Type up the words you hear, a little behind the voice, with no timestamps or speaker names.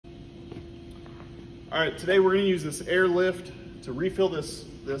All right, today we're going to use this air lift to refill this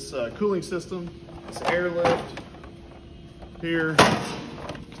cooling system. This air lift here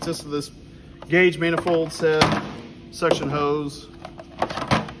consists of this gauge manifold set, suction hose,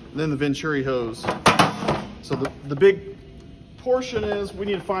 and then the Venturi hose. So the big portion is we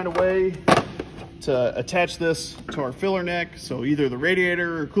need to find a way to attach this to our filler neck. So either the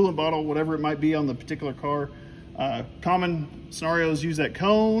radiator or coolant bottle, whatever it might be on the particular car. Common scenarios use that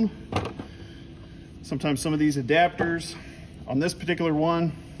cone. Sometimes some of these adapters. On this particular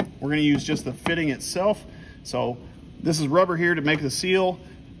one, we're going to use just the fitting itself. So this is rubber here to make the seal.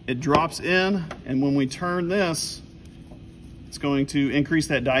 It drops in, and when we turn this, it's going to increase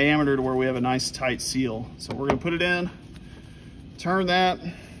that diameter to where we have a nice tight seal. So we're going to put it in, turn that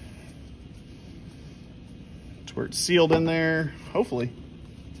to where it's sealed in there, hopefully.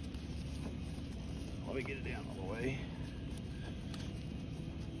 Let me get it down all the way.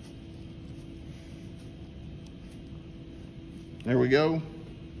 There we go.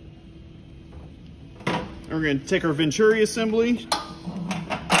 And we're going to take our Venturi assembly,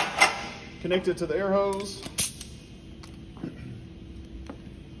 connect it to the air hose.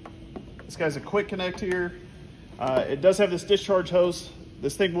 This guy's a quick connect here. It does have this discharge hose.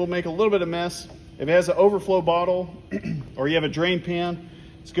 This thing will make a little bit of mess. If it has an overflow bottle or you have a drain pan,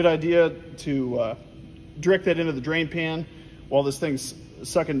 it's a good idea to direct that into the drain pan while this thing's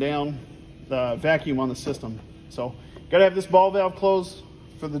sucking down the vacuum on the system. So gotta have this ball valve closed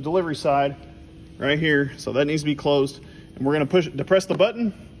for the delivery side right here. So that needs to be closed. And we're gonna depress the button,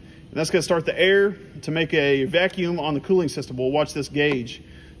 and that's gonna start the air to make a vacuum on the cooling system. We'll watch this gauge.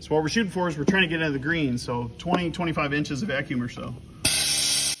 So what we're shooting for is we're trying to get into the green. So 20, 25 inches of vacuum or so.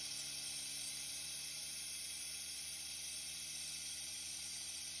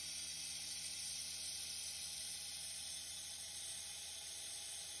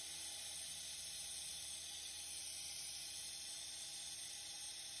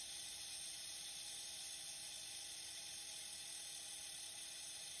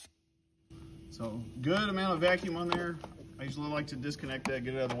 So good amount of vacuum on there. I usually like to disconnect that,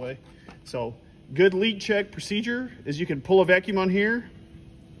 get it out of the way. So good leak check procedure is you can pull a vacuum on here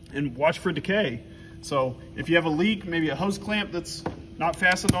and watch for decay. So if you have a leak, maybe a hose clamp that's not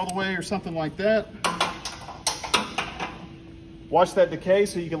fastened all the way or something like that, watch that decay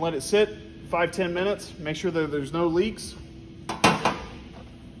so you can let it sit 5-10 minutes. Make sure that there's no leaks.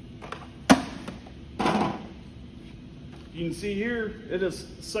 You can see here, it is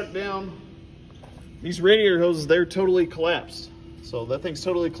sucked down. These radiator hoses, they're totally collapsed. So that thing's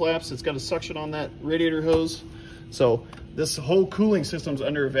totally collapsed. It's got a suction on that radiator hose. So this whole cooling system's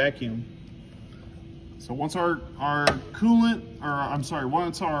under a vacuum. So once our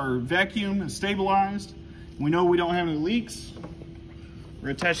once our vacuum is stabilized, we know we don't have any leaks, we're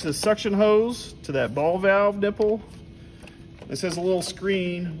gonna attach this suction hose to that ball valve nipple. This has a little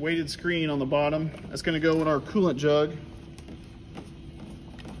screen, weighted screen on the bottom. That's gonna go in our coolant jug.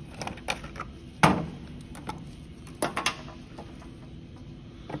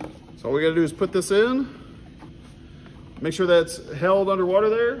 So all we gotta do is put this in, make sure that's held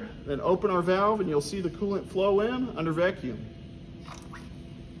underwater there, then open our valve and you'll see the coolant flow in under vacuum.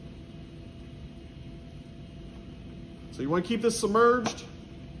 So you wanna keep this submerged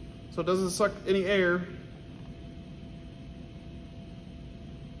so it doesn't suck any air.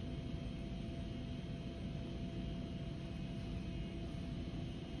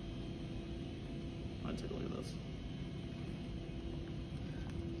 I'll take a look at this.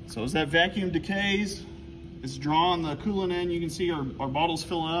 So as that vacuum decays, it's drawing the coolant in. You can see our bottle's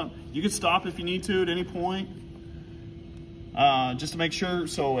filling up. You can stop if you need to at any point, just to make sure.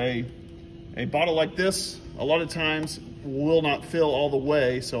 So a bottle like this, a lot of times, will not fill all the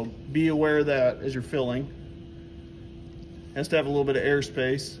way. So be aware of that as you're filling. It has to have a little bit of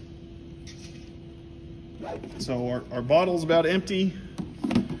airspace. So our bottle's about empty.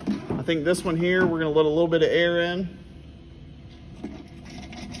 I think this one here, we're gonna let a little bit of air in.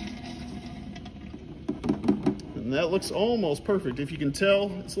 And that looks almost perfect. If you can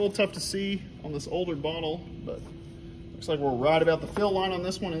tell, it's a little tough to see on this older bottle, but looks like we're right about the fill line on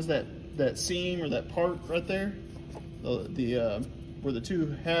this one. Is that seam or that part right there, where the two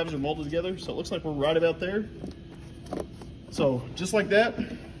halves are molded together. So it looks like we're right about there. So just like that,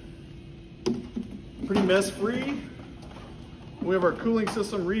 pretty mess free. We have our cooling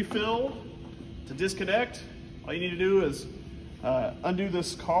system refilled. To disconnect, all you need to do is undo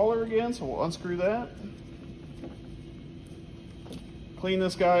this collar again. So we'll unscrew that. Clean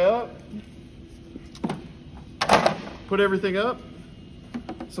this guy up. Put everything up.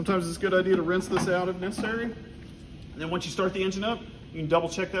 Sometimes it's a good idea to rinse this out if necessary. And then once you start the engine up, you can double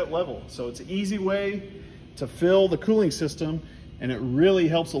check that level. So it's an easy way to fill the cooling system, and it really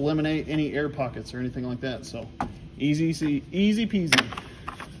helps eliminate any air pockets or anything like that. So easy peasy.